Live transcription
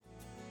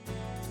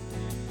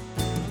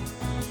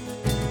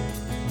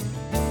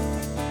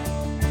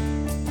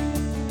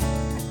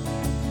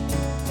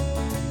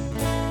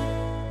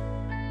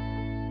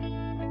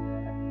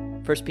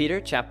1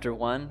 Peter chapter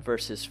 1,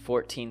 verses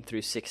 14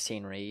 through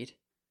 16 read,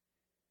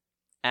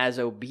 "As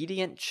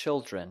obedient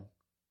children,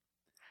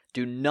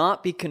 do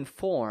not be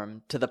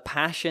conformed to the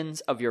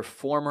passions of your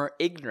former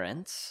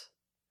ignorance,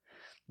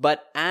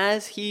 but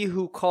as he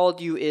who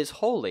called you is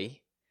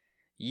holy,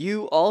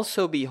 you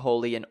also be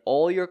holy in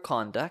all your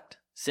conduct,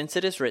 since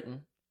it is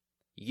written,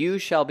 'You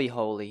shall be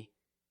holy,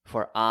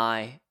 for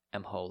I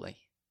am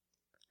holy.'"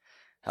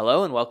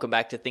 Hello and welcome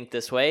back to Think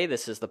This Way.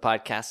 This is the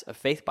podcast of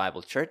Faith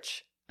Bible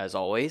Church. As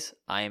always,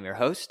 I am your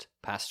host,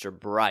 Pastor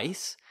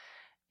Bryce,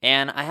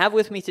 and I have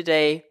with me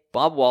today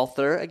Bob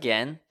Walther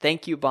again.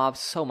 Thank you, Bob,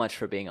 so much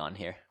for being on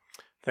here.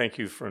 Thank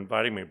you for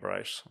inviting me,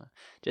 Bryce.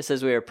 Just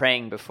as we were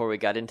praying before we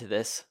got into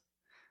this,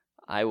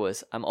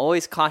 I'm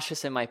always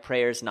cautious in my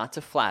prayers not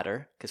to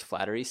flatter, because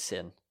flattery is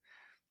sin.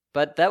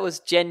 But that was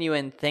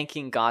genuine,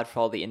 thanking God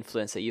for all the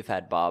influence that you've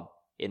had, Bob,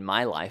 in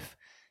my life,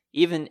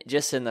 even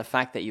just in the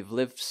fact that you've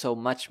lived so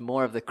much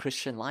more of the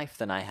Christian life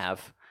than I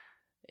have.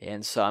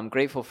 And so I'm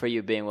grateful for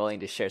you being willing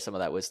to share some of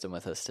that wisdom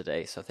with us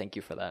today. So thank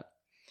you for that.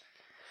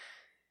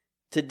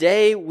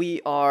 Today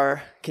we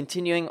are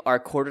continuing our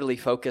quarterly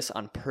focus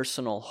on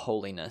personal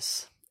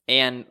holiness.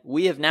 And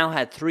we have now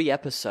had 3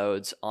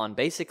 episodes on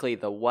basically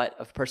the what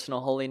of personal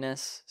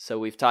holiness. So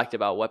we've talked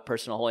about what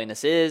personal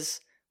holiness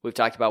is. We've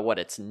talked about what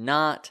it's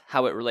not,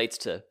 how it relates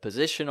to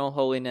positional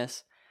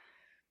holiness.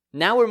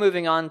 Now we're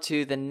moving on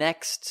to the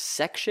next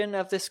section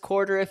of this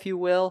quarter, if you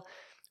will,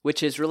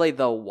 which is really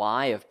the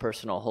why of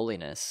personal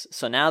holiness.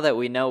 So now that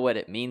we know what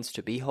it means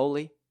to be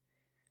holy,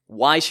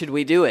 why should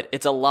we do it?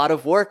 It's a lot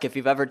of work. If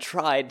you've ever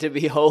tried to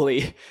be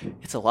holy,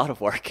 it's a lot of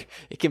work.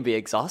 It can be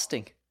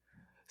exhausting.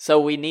 So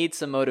we need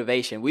some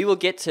motivation. We will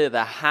get to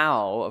the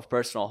how of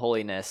personal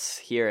holiness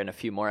here in a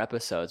few more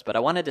episodes, but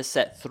I wanted to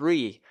set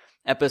 3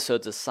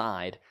 episodes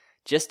aside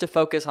just to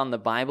focus on the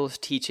Bible's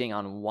teaching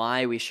on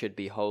why we should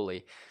be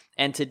holy.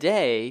 And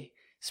today,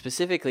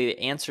 specifically, the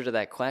answer to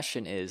that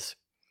question is,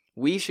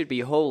 we should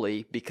be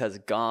holy because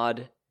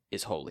God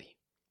is holy.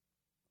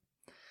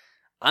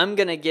 I'm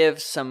going to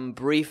give some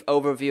brief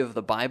overview of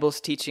the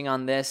Bible's teaching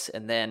on this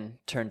and then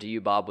turn to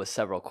you, Bob, with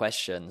several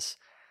questions.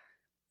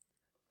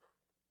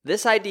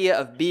 This idea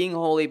of being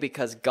holy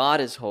because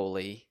God is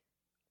holy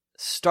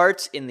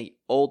starts in the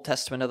Old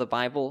Testament of the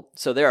Bible.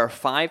 So there are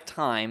 5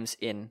 times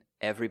in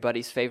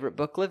everybody's favorite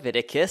book,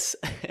 Leviticus.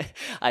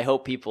 I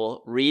hope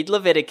people read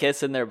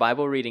Leviticus in their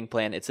Bible reading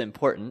plan. It's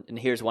important, and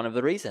here's one of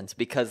the reasons.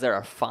 Because there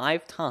are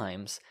 5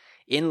 times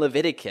in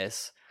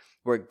Leviticus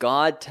where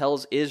God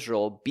tells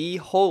Israel, be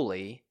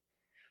holy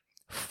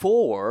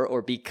for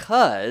or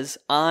because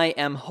I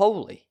am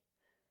holy.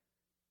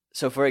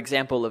 So for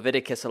example,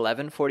 Leviticus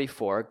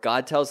 11:44,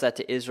 God tells that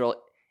to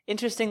Israel.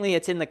 Interestingly,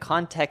 it's in the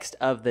context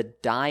of the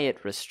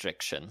diet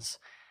restrictions.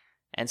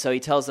 And so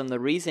he tells them the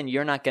reason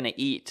you're not going to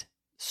eat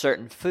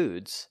certain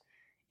foods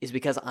is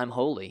because I'm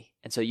holy,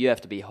 and so you have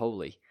to be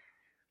holy.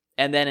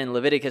 And then in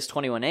Leviticus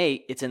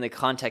 21:8, it's in the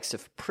context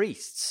of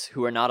priests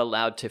who are not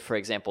allowed to, for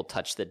example,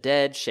 touch the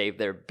dead, shave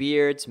their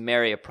beards,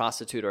 marry a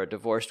prostitute or a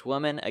divorced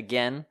woman.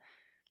 Again,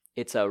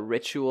 it's a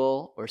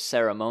ritual or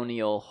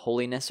ceremonial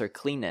holiness or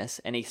cleanness.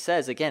 And he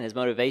says, again, his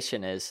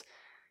motivation is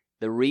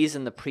the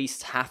reason the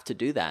priests have to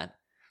do that,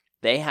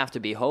 they have to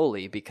be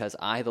holy because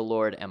I, the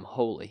Lord, am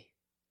holy.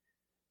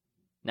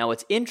 Now,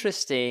 what's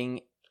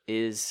interesting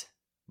is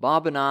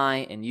Bob and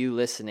I and you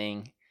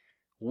listening,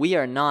 we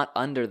are not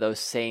under those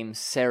same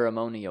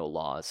ceremonial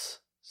laws.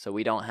 So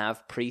we don't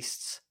have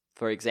priests,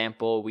 for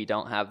example. We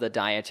don't have the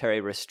dietary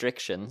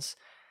restrictions.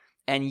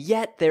 And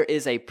yet there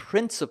is a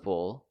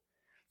principle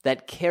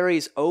that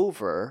carries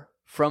over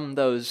from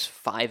those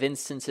 5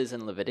 instances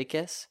in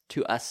Leviticus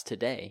to us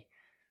today.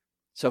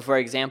 So for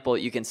example,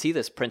 you can see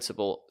this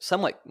principle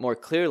somewhat more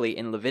clearly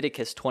in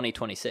Leviticus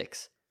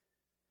 20:26.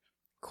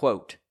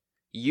 Quote,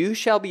 "You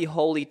shall be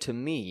holy to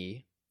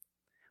me,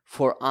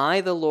 for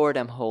I, the Lord,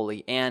 am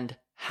holy, and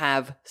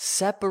have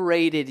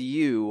separated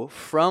you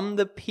from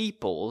the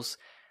peoples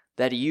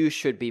that you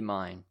should be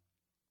mine."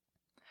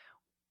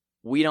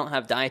 We don't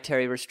have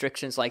dietary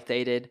restrictions like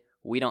they did.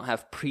 We don't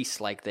have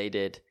priests like they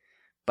did.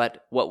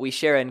 But what we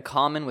share in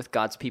common with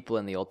God's people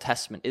in the Old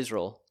Testament,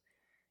 Israel,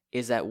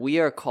 is that we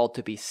are called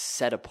to be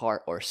set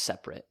apart or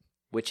separate,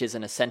 which is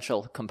an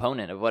essential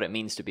component of what it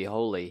means to be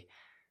holy.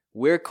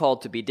 We're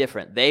called to be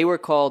different. They were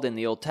called in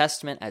the Old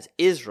Testament as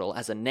Israel,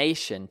 as a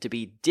nation, to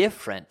be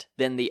different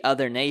than the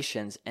other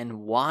nations.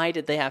 And why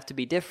did they have to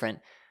be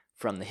different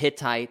from the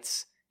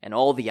Hittites and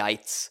all the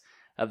ites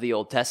of the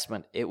Old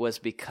Testament? It was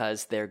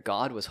because their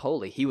God was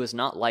holy. He was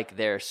not like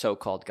their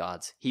so-called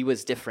gods. He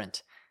was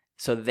different.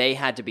 So they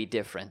had to be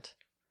different.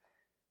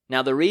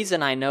 Now, the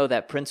reason I know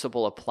that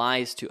principle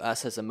applies to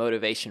us as a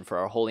motivation for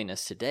our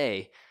holiness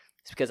today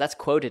is because that's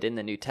quoted in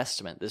the New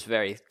Testament. This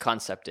very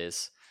concept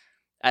is.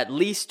 At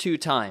least 2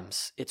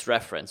 times it's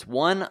referenced.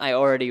 One I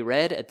already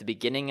read at the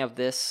beginning of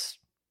this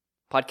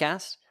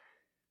podcast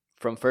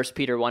from 1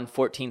 Peter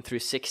 1:14 through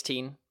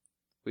 16.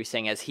 We're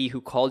saying, as he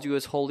who called you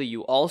is holy,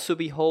 you also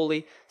be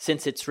holy,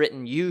 since it's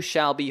written, you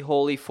shall be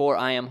holy, for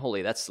I am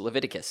holy. That's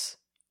Leviticus.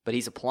 But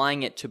he's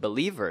applying it to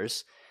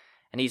believers.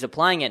 And he's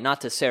applying it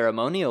not to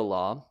ceremonial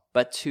law,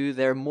 but to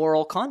their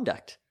moral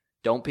conduct.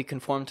 Don't be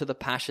conformed to the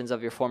passions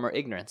of your former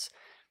ignorance,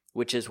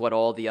 which is what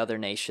all the other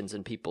nations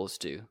and peoples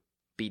do.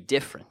 Be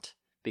different,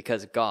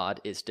 because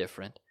God is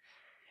different.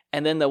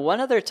 And then the one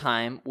other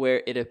time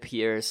where it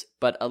appears,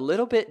 but a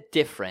little bit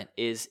different,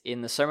 is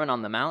in the Sermon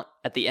on the Mount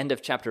at the end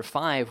of chapter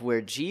 5,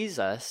 where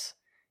Jesus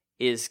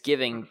is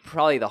giving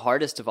probably the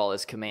hardest of all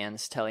his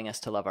commands, telling us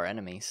to love our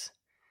enemies.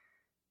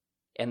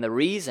 And the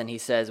reason he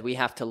says we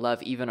have to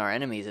love even our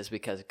enemies is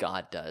because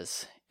God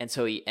does. And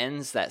so he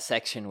ends that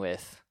section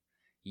with,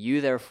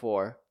 "You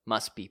therefore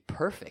must be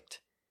perfect,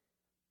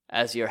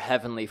 as your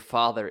heavenly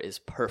Father is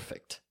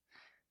perfect,"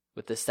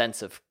 with the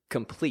sense of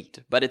complete.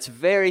 But it's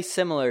very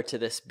similar to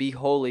this, "Be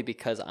holy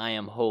because I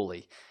am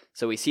holy."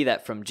 So we see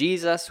that from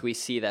Jesus, we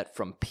see that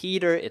from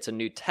Peter. It's a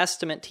New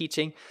Testament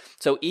teaching.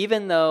 So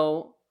even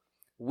though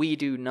we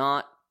do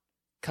not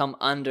come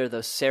under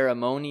the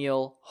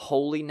ceremonial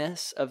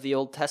holiness of the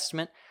Old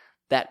Testament,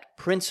 that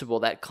principle,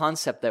 that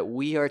concept that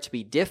we are to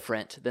be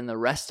different than the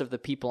rest of the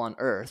people on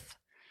earth,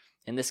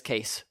 in this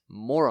case,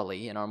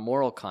 morally, in our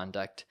moral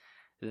conduct,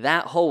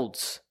 that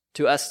holds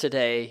to us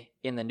today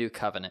in the New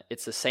Covenant.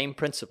 It's the same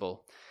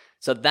principle.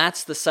 So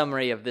that's the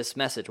summary of this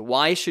message.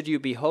 Why should you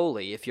be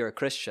holy if you're a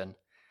Christian?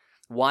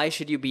 Why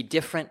should you be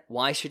different?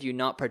 Why should you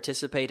not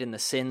participate in the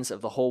sins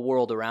of the whole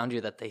world around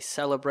you that they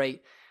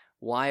celebrate?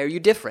 Why are you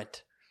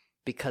different?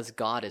 Because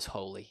God is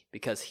holy,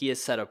 because he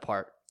is set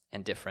apart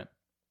and different.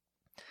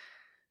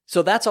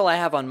 So that's all I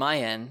have on my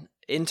end.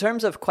 In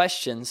terms of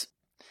questions,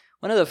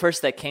 one of the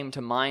first that came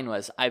to mind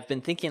was, I've been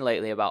thinking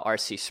lately about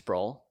R.C.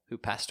 Sproul, who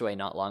passed away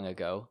not long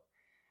ago.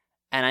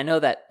 And I know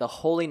that the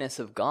holiness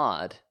of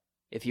God,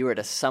 if you were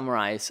to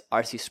summarize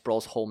R.C.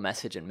 Sproul's whole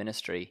message and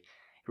ministry,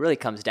 it really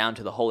comes down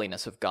to the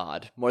holiness of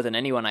God. More than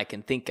anyone I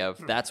can think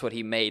of, that's what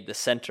he made the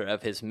center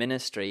of his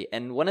ministry.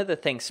 And one of the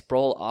things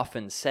Sproul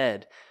often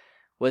said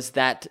was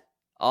that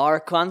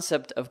our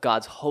concept of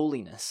God's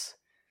holiness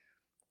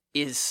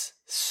is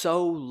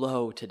so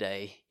low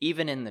today,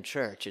 even in the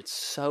church. It's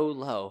so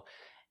low.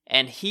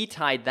 And he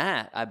tied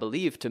that, I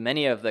believe, to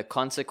many of the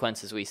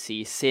consequences we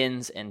see,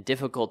 sins and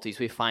difficulties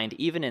we find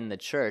even in the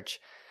church.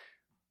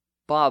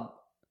 Bob,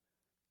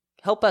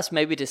 help us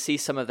maybe to see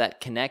some of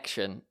that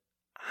connection.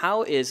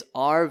 How is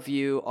our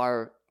view,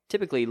 our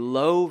typically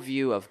low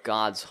view of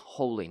God's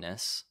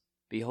holiness,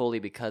 be holy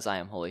because I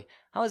am holy,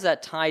 how is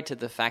that tied to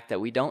the fact that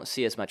we don't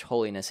see as much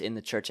holiness in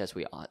the church as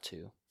we ought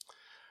to?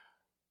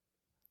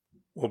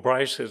 Well,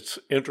 Bryce, it's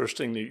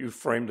interesting that you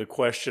framed the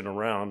question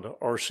around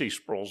R.C.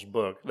 Sproul's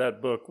book.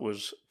 That book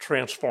was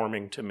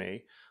transforming to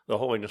me, The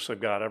Holiness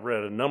of God. I've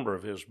read a number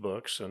of his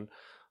books and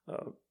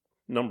a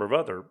number of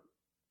other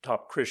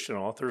top Christian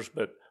authors,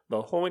 but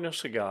The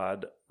Holiness of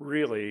God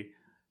really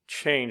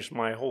changed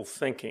my whole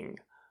thinking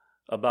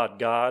about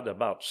God,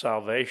 about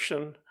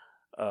salvation,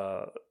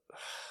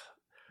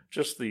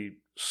 just the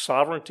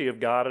sovereignty of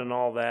God and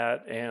all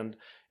that, and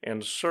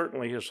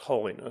certainly his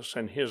holiness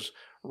and his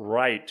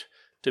right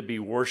to be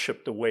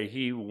worshiped the way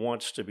he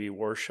wants to be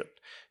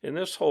worshiped. And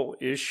this whole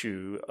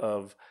issue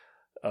of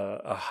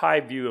a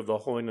high view of the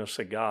holiness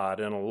of God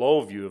and a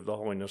low view of the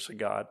holiness of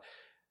God,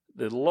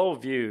 the low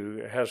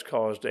view has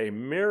caused a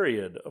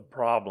myriad of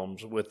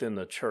problems within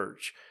the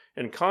church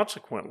and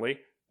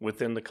consequently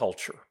within the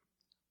culture.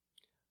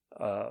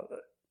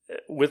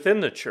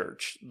 Within the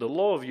church, the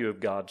low view of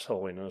God's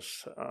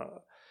holiness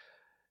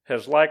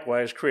has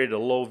likewise created a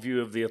low view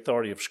of the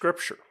authority of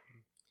Scripture.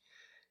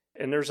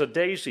 And there's a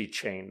daisy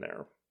chain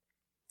there,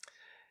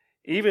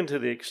 even to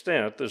the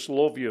extent, this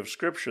low view of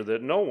Scripture,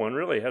 that no one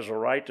really has a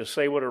right to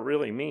say what it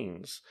really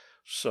means.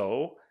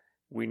 So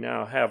we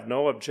now have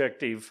no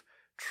objective,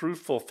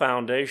 truthful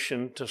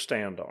foundation to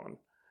stand on,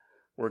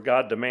 where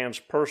God demands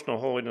personal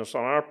holiness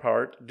on our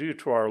part due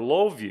to our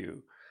low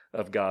view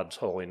of God's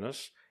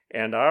holiness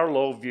and our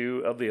low view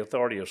of the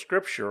authority of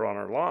Scripture on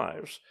our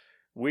lives.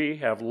 We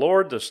have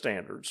lowered the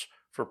standards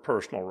for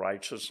personal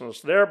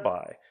righteousness,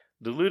 thereby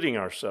deluding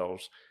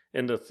ourselves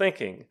into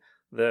thinking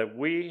that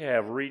we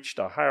have reached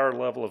a higher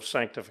level of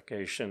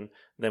sanctification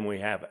than we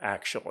have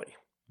actually.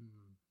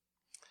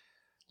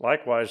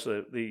 Likewise,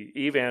 the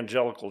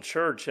evangelical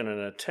church, in an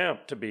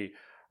attempt to be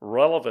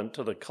relevant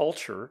to the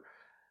culture,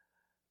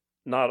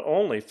 not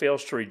only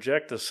fails to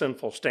reject the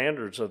sinful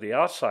standards of the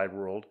outside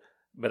world,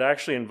 but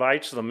actually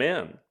invites them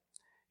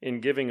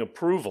in giving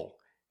approval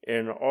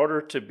in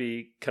order to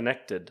be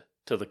connected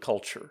to the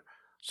culture.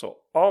 So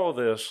all of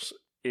this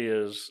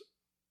is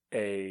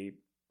a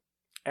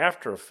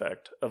after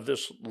effect of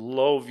this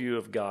low view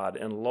of God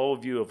and low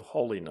view of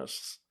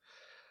holiness.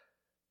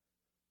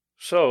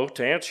 So,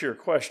 to answer your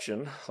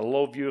question, a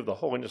low view of the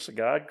holiness of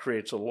God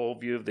creates a low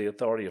view of the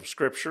authority of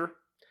Scripture,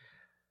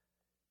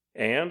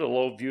 and a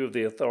low view of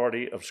the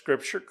authority of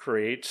Scripture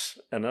creates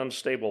an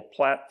unstable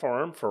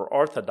platform for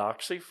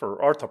orthodoxy, for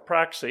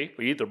orthopraxy,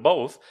 either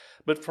both,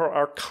 but for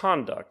our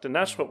conduct, and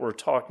that's what we're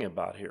talking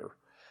about here,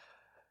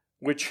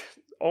 which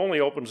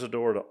only opens the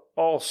door to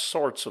all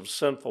sorts of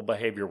sinful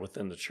behavior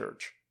within the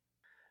church.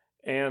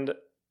 And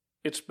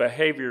it's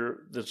behavior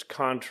that's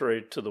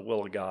contrary to the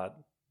will of God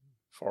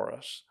for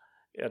us.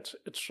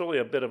 It's really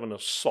a bit of an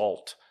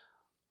assault,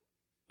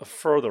 a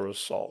further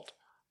assault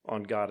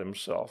on God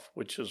himself,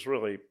 which is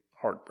really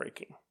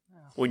heartbreaking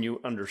when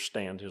you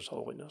understand his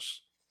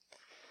holiness.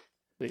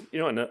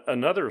 And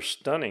another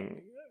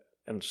stunning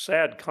and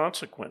sad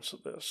consequence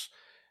of this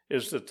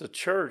is that the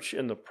church,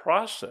 in the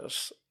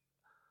process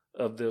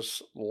of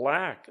this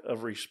lack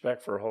of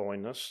respect for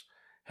holiness,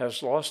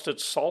 has lost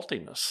its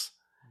saltiness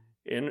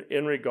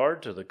in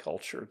regard to the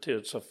culture, to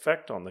its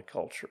effect on the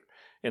culture,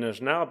 and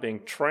is now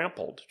being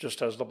trampled,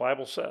 just as the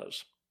Bible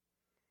says.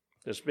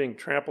 It's being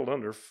trampled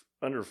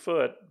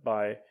underfoot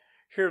by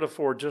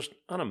heretofore just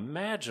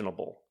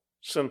unimaginable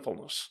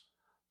sinfulness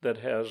that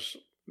has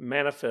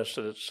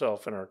manifested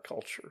itself in our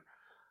culture.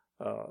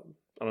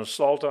 An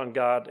assault on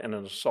God and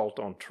an assault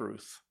on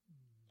truth.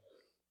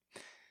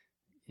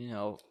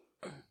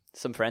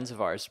 Some friends of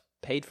ours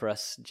paid for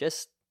us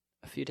just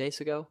a few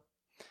days ago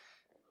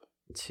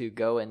to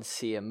go and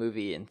see a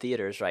movie in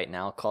theaters right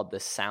now called The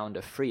Sound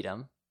of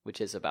Freedom,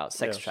 which is about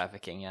sex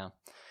trafficking, yeah.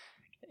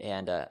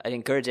 And I'd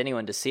encourage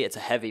anyone to see it. It's a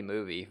heavy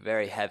movie,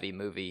 very heavy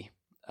movie.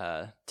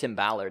 Tim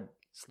Ballard,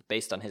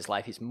 based on his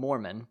life, he's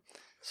Mormon,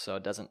 so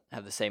it doesn't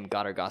have the same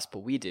God or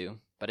gospel we do,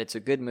 but it's a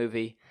good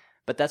movie.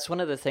 But that's one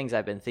of the things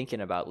I've been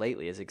thinking about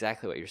lately, is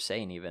exactly what you're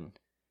saying even,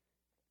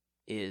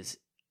 is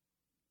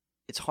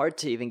it's hard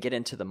to even get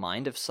into the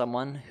mind of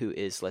someone who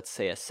is, let's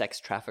say, a sex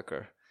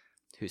trafficker,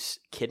 who's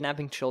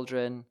kidnapping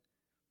children,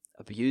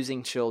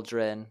 abusing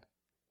children,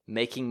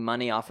 making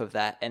money off of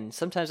that. And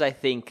sometimes I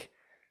think,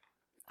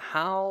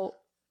 how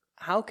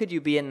could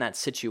you be in that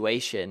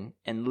situation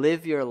and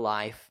live your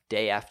life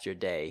day after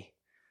day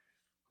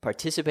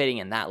participating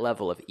in that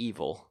level of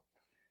evil?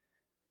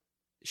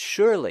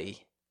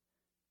 Surely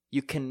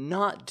you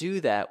cannot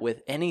do that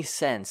with any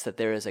sense that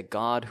there is a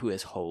God who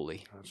is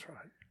holy. That's right.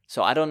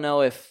 So I don't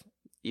know if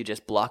you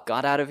just block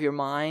God out of your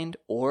mind,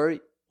 or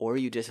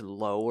you just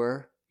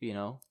lower,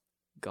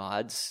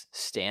 God's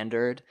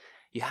standard.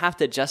 You have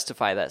to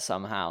justify that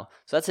somehow.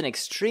 So that's an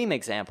extreme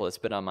example that's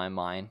been on my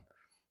mind.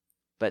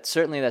 But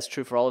certainly that's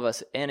true for all of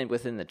us, and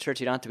within the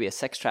church. You don't have to be a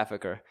sex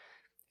trafficker.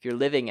 If you're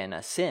living in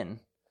a sin,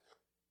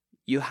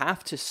 you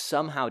have to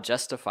somehow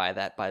justify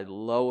that by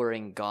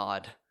lowering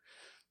God.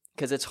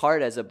 Because it's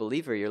hard as a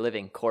believer. You're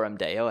living coram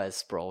Deo, as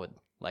Sproul would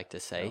like to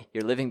say. Yeah.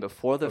 You're living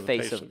before the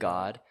face of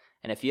God.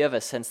 And if you have a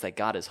sense that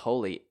God is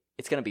holy,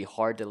 it's going to be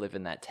hard to live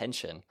in that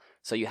tension.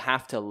 So you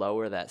have to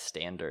lower that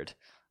standard,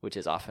 which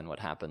is often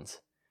what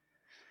happens.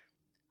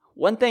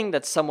 One thing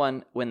that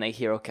someone, when they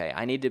hear, okay,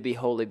 I need to be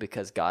holy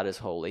because God is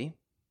holy,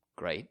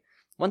 great.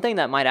 One thing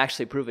that might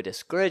actually prove a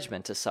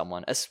discouragement to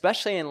someone,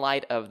 especially in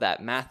light of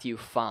that Matthew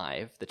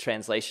 5, the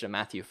translation of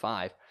Matthew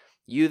 5,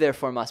 you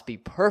therefore must be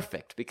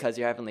perfect because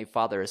your heavenly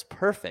Father is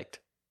perfect.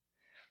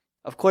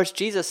 Of course,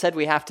 Jesus said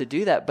we have to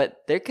do that,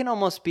 but there can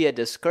almost be a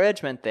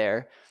discouragement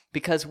there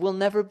because we'll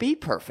never be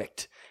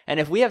perfect. And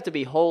if we have to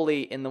be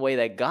holy in the way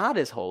that God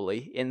is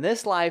holy, in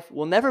this life,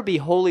 we'll never be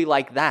holy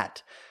like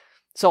that.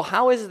 So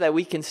how is it that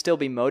we can still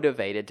be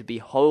motivated to be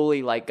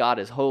holy like God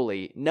is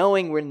holy,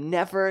 knowing we're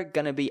never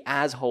going to be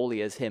as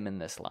holy as him in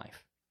this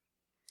life?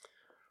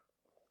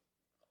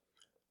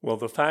 Well,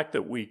 the fact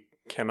that we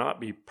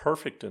cannot be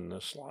perfect in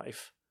this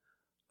life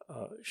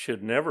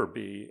should never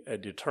be a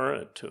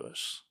deterrent to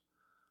us.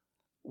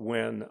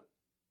 When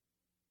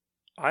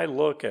I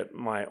look at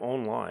my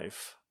own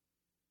life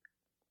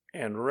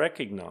and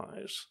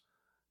recognize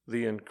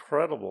the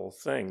incredible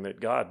thing that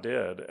God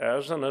did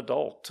as an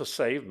adult to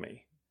save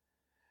me,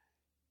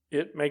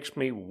 it makes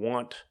me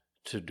want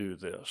to do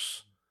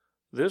this.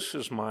 This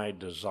is my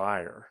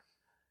desire.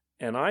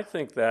 And I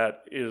think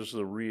that is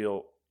the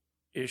real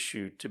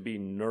issue to be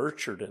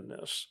nurtured in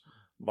this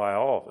by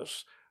all of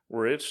us,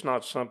 where it's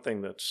not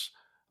something that's,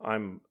 I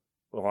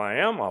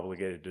am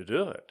obligated to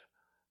do it,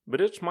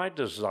 but it's my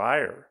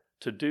desire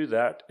to do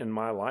that in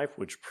my life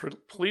which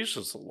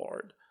pleases the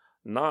Lord,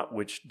 not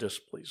which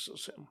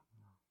displeases him.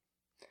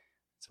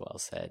 That's well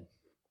said.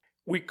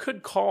 We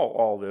could call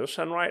all this,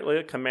 and rightly,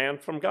 a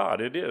command from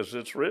God. It is.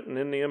 It's written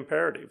in the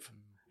imperative,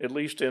 at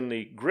least in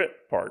the grit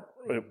part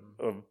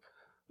of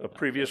a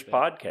previous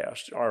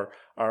podcast.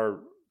 Our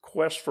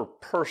quest for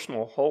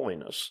personal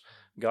holiness.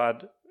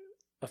 God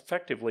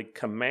effectively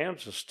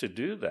commands us to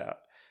do that.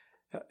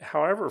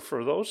 However,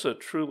 for those that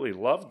truly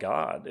love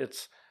God,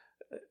 it's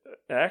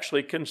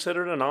actually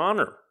considered an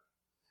honor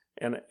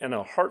and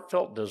a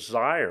heartfelt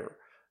desire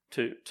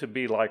to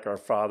be like our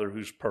Father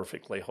who's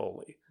perfectly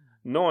holy,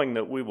 knowing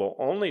that we will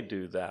only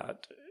do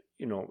that,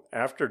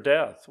 after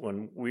death,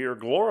 when we are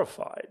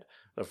glorified,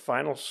 the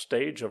final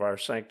stage of our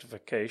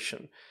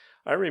sanctification.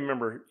 I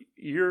remember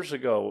years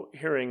ago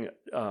hearing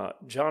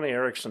Johnny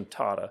Erickson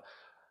Tata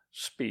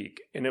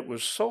speak, and it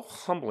was so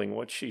humbling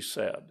what she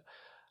said.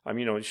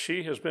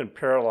 She has been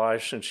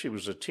paralyzed since she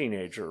was a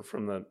teenager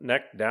from the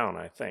neck down,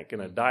 I think,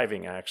 in a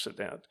diving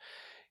accident.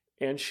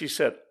 And she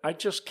said, I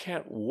just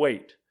can't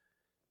wait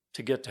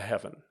to get to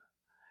heaven.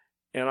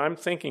 And I'm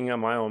thinking in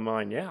my own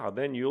mind,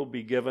 then you'll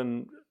be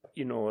given,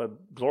 a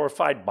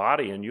glorified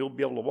body and you'll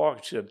be able to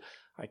walk. She said,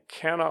 I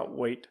cannot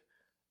wait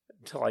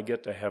until I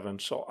get to heaven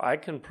so I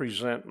can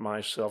present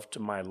myself to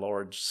my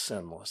Lord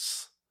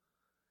sinless.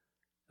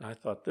 And I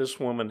thought, this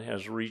woman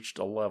has reached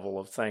a level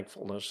of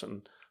thankfulness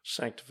and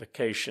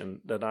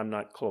sanctification that I'm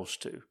not close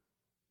to.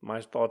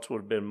 My thoughts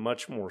would have been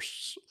much more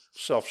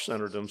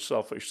self-centered and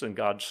selfish than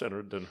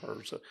God-centered than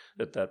hers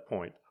at that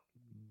point.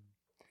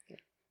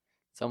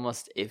 It's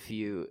almost,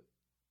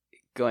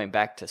 going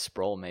back to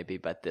Sproul maybe,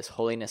 but this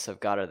holiness of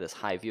God or this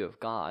high view of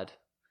God,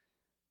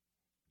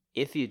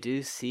 if you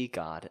do see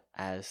God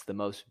as the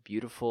most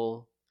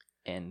beautiful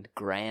and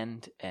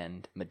grand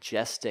and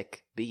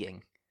majestic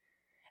being,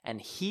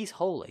 and he's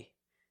holy,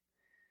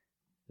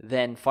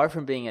 then far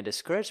from being a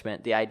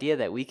discouragement, the idea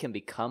that we can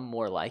become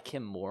more like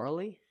him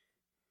morally,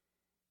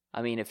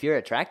 I mean, if you're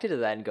attracted to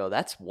that and go,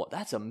 that's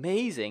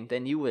amazing,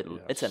 then you would. Yes.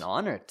 It's an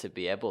honor to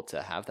be able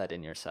to have that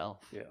in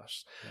yourself.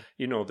 Yes.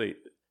 You know,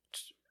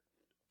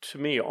 to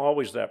me,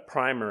 always that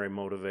primary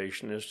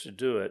motivation is to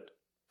do it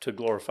to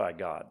glorify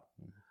God.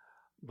 Mm-hmm.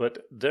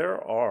 But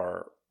there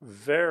are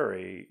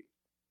very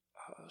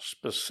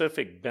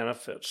specific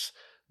benefits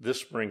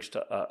this brings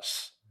to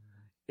us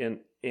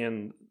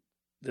in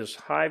this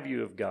high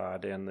view of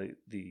God and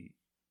the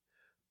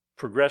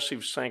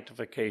progressive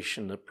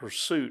sanctification, the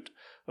pursuit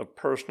of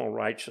personal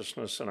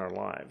righteousness in our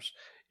lives.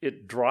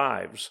 It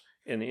drives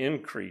an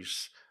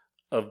increase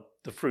of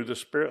the fruit of the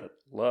Spirit: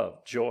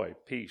 love, joy,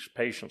 peace,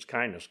 patience,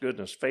 kindness,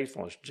 goodness,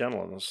 faithfulness,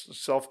 gentleness,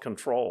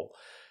 self-control.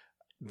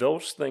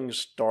 Those things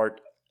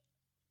start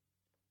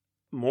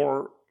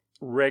more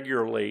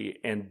regularly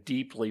and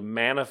deeply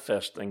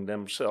manifesting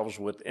themselves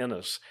within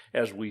us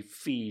as we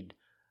feed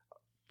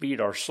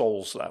our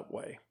souls that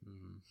way.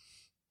 Mm-hmm.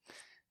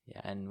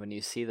 Yeah, and when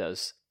you see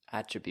those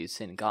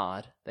attributes in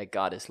God, that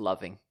God is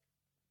loving,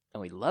 and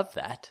we love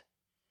that,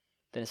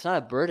 then it's not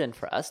a burden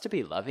for us to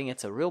be loving.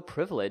 It's a real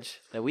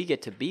privilege that we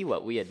get to be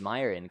what we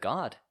admire in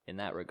God in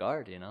that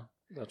regard, you know?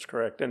 That's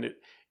correct. And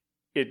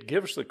it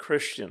gives the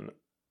Christian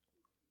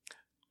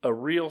a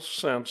real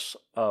sense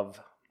of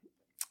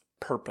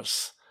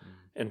purpose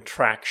and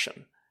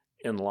traction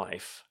in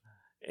life,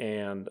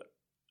 and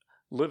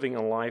living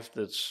a life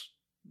that's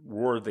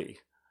worthy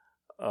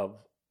of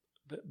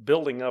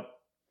building up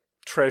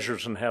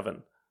treasures in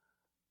heaven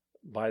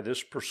by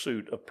this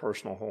pursuit of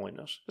personal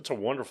holiness. It's a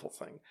wonderful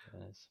thing.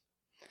 Yes.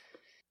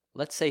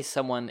 Let's say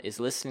someone is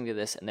listening to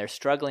this and they're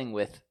struggling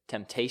with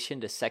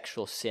temptation to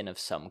sexual sin of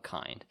some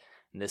kind.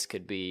 And this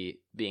could be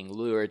being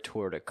lured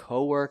toward a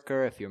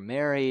coworker if you're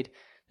married.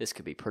 This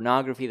could be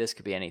pornography. This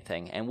could be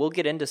anything. And we'll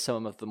get into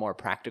some of the more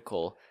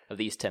practical of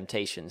these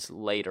temptations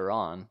later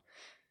on.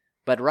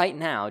 But right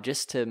now,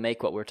 just to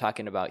make what we're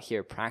talking about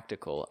here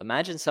practical,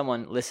 imagine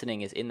someone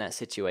listening is in that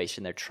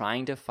situation. They're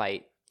trying to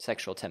fight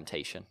sexual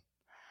temptation.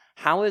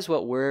 How is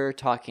what we're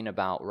talking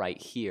about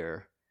right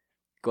here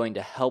going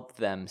to help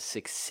them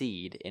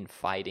succeed in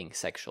fighting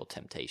sexual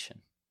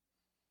temptation?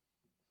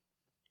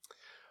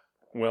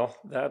 Well,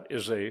 that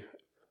is a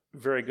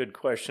very good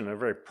question, a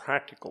very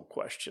practical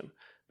question,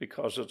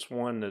 because it's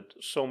one that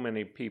so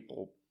many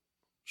people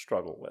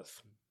struggle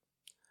with.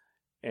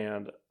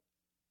 And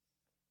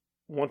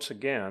once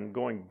again,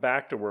 going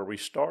back to where we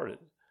started,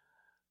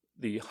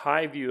 the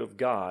high view of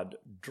God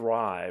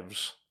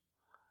drives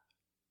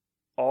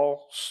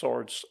all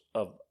sorts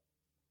of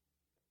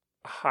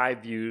high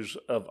views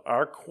of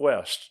our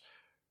quest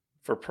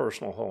for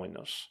personal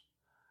holiness.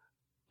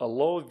 A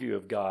low view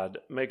of God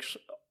makes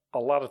a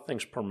lot of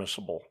things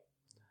permissible,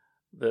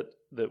 that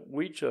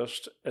we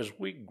just, as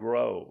we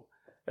grow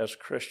as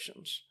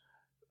Christians,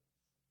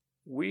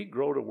 we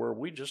grow to where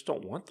we just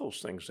don't want those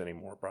things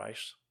anymore,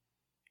 Bryce.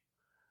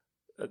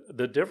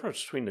 The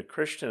difference between the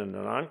Christian and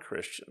the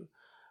non-Christian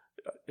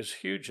is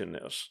huge in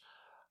this.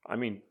 I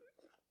mean,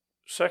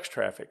 sex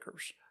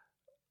traffickers,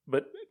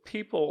 but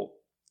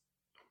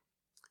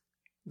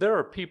there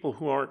are people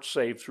who aren't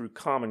saved through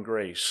common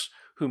grace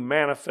who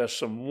manifest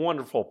some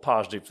wonderful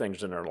positive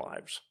things in their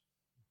lives.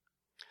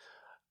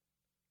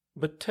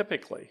 But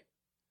typically,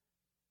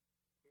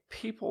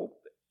 people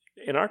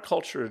in our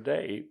culture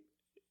today,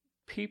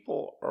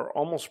 people are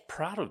almost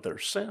proud of their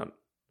sin.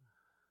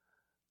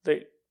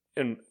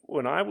 And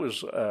when I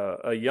was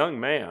a young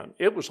man,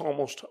 it was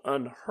almost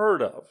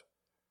unheard of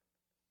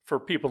for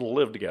people to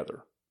live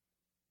together.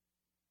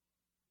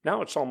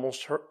 Now it's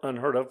almost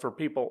unheard of for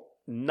people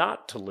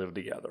not to live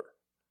together.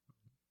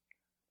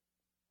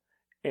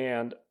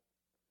 And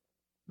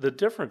the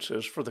difference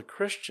is, for the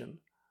Christian,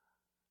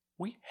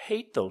 we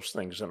hate those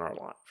things in our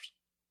lives.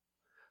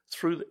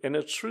 And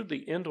it's through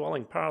the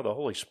indwelling power of the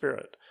Holy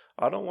Spirit.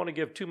 I don't want to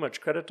give too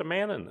much credit to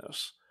man in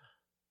this.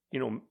 You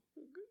know,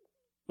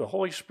 the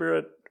Holy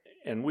Spirit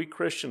and we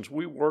Christians,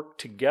 we work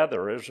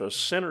together as a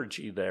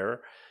synergy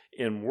there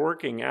in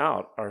working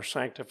out our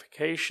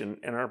sanctification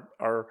and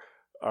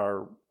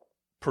our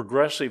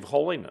progressive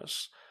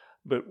holiness.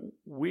 But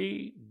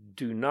we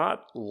do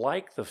not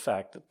like the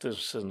fact that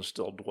this sin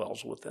still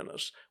dwells within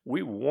us.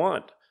 We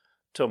want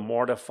to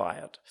mortify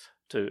it,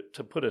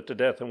 to put it to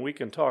death. And we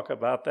can talk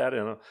about that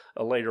in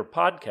a later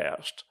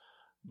podcast.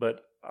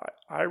 But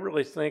I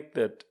really think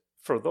that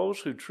for those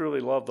who truly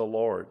love the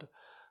Lord,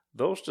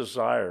 those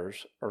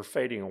desires are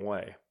fading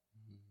away.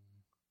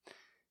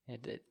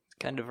 It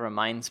kind of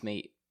reminds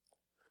me,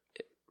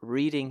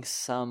 reading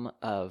some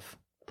of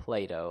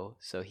Plato.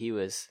 So he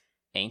was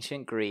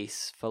ancient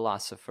Greece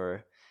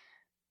philosopher,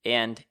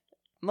 and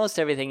most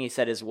everything he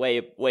said is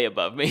way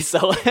above me.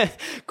 So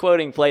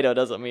quoting Plato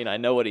doesn't mean I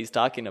know what he's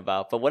talking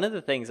about. But one of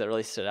the things that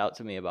really stood out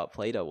to me about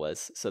Plato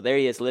was, so there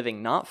he is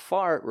living not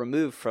far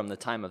removed from the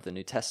time of the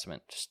New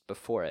Testament, just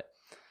before it.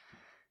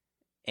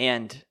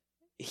 And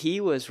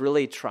he was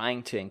really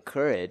trying to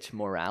encourage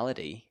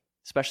morality,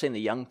 especially in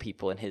the young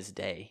people in his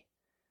day.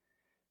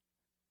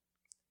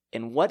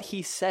 And what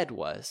he said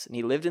was, and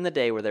he lived in the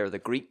day where there were the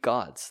Greek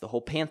gods, the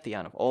whole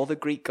pantheon of all the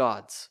Greek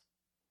gods.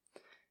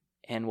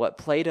 And what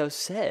Plato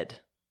said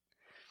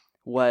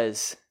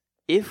was,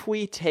 if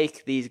we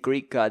take these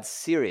Greek gods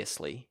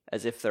seriously,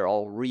 as if they're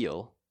all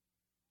real,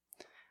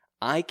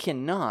 I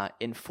cannot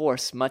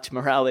enforce much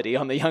morality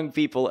on the young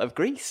people of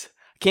Greece.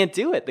 I can't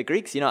do it. The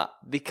Greeks,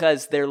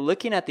 because they're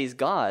looking at these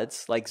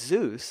gods like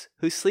Zeus,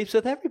 who sleeps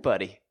with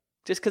everybody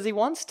just because he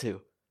wants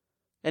to.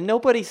 And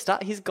nobody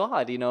he's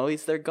God,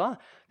 he's their God.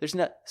 There's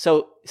no,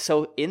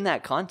 so in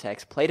that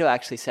context, Plato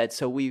actually said,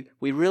 so we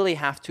really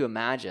have to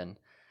imagine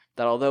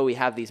that although we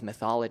have these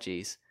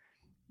mythologies,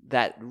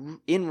 that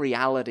in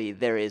reality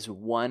there is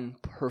one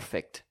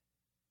perfect,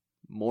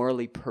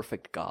 morally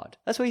perfect God.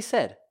 That's what he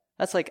said.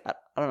 That's like, I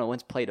don't know,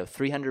 when's Plato?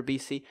 300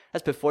 BC?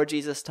 That's before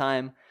Jesus'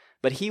 time.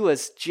 But he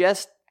was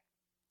just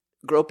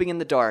groping in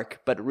the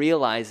dark, but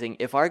realizing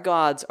if our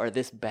gods are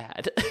this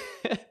bad,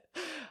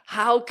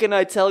 how can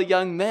I tell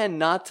young men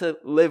not to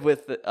live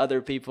with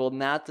other people,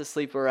 not to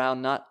sleep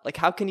around,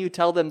 how can you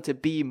tell them to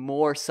be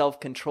more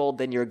self-controlled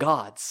than your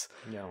gods?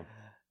 Yeah.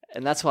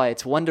 And that's why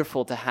it's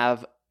wonderful to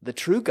have the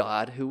true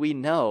God, who we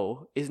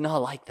know is not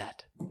like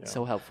that. Yeah.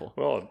 So helpful.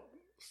 Well,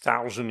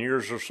 1,000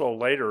 years or so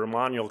later,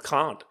 Immanuel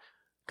Kant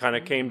kind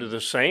of came to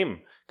the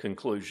same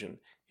conclusion.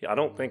 I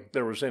don't think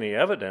there was any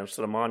evidence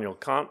that Immanuel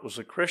Kant was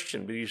a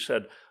Christian, but he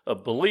said a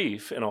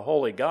belief in a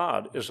holy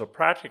God is a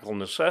practical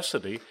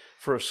necessity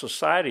for a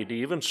society to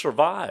even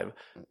survive,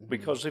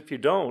 because if you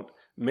don't,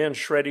 men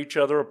shred each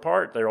other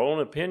apart, their own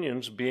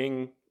opinions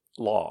being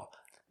law.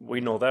 We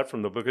know that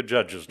from the book of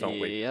Judges, don't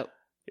we? Yep.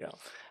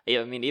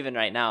 Yeah. I mean, even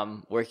right now,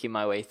 I'm working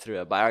my way through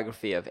a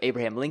biography of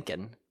Abraham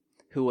Lincoln,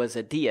 who was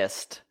a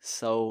deist,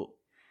 so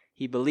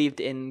he believed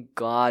in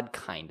God,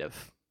 kind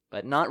of,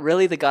 but not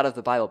really the God of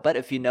the Bible. But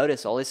if you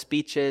notice all his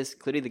speeches,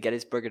 including the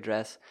Gettysburg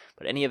Address,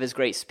 but any of his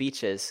great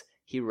speeches,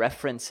 he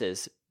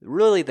references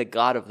really the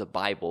God of the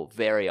Bible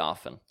very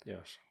often.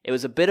 Yes. It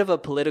was a bit of a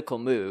political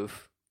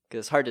move, because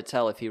it's hard to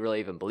tell if he really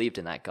even believed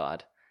in that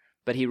God.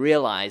 But he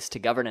realized to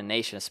govern a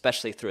nation,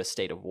 especially through a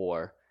state of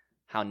war,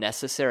 how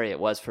necessary it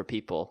was for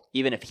people,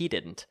 even if he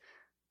didn't,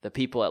 the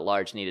people at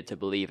large needed to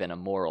believe in a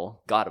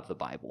moral God of the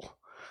Bible.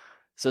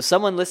 So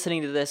someone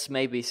listening to this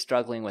may be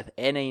struggling with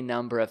any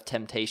number of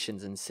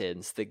temptations and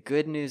sins. The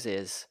good news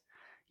is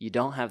you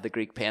don't have the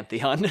Greek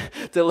pantheon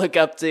to look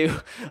up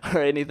to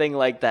or anything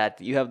like that.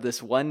 You have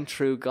this one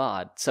true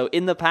God. So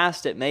in the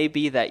past, it may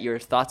be that your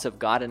thoughts of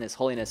God and his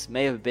holiness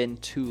may have been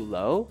too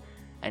low,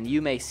 and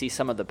you may see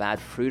some of the bad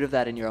fruit of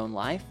that in your own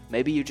life.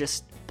 Maybe you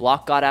just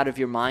block God out of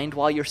your mind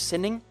while you're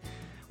sinning.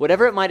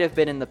 Whatever it might have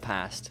been in the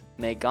past,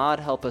 may God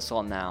help us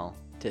all now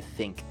to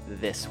think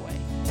this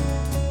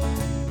way.